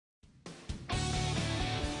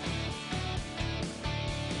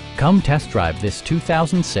Come test drive this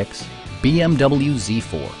 2006 BMW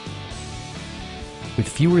Z4. With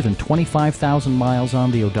fewer than 25,000 miles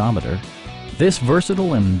on the odometer, this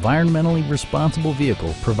versatile and environmentally responsible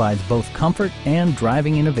vehicle provides both comfort and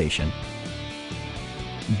driving innovation.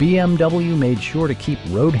 BMW made sure to keep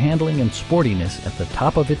road handling and sportiness at the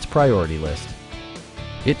top of its priority list.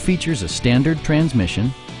 It features a standard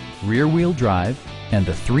transmission, rear-wheel drive, and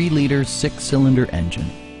a 3-liter 6-cylinder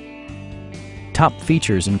engine. Top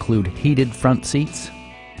features include heated front seats,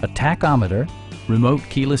 a tachometer, remote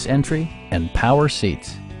keyless entry, and power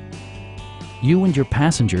seats. You and your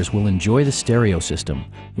passengers will enjoy the stereo system,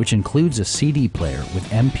 which includes a CD player with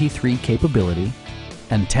MP3 capability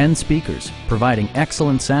and 10 speakers, providing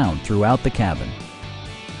excellent sound throughout the cabin.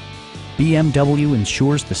 BMW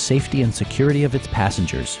ensures the safety and security of its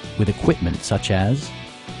passengers with equipment such as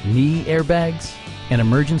knee airbags, an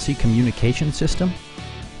emergency communication system,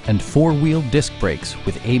 and 4-wheel disc brakes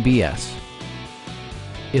with ABS.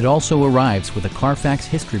 It also arrives with a Carfax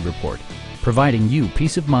history report, providing you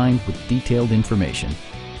peace of mind with detailed information.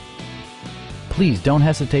 Please don't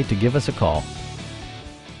hesitate to give us a call.